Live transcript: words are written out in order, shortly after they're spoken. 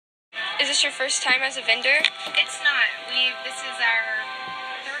this your first time as a vendor? It's not. This is our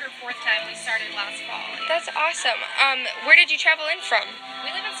third or fourth time. We started last fall. That's awesome. Where did you travel in from?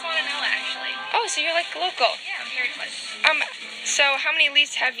 We live in Swananoa, actually. Oh, so you're like local. Yeah, I'm very close. So how many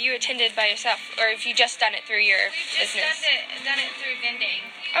leaves have you attended by yourself, or have you just done it through your We've just business? done it through vending.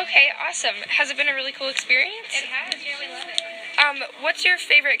 Okay, awesome. Has it been a really cool experience? It has. Yeah, we love it. What's your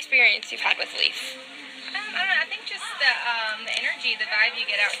favorite experience you've had with Leaf? I don't know. I think just the energy, the vibe you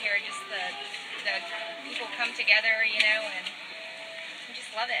get out here, just the people come together, you know, and I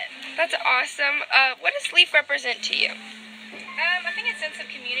just love it. That's awesome. What does Leaf represent to you? I think a sense of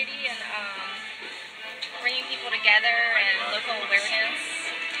community and bringing people together and local awareness.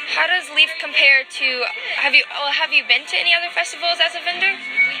 How does Leaf compare to? Have you been to any other festivals as a vendor?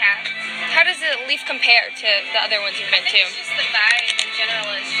 We have. How does the Leaf compare to the other ones you've been I think it's just the vibe in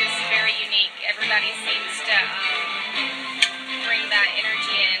general is just very unique. Everybody seems to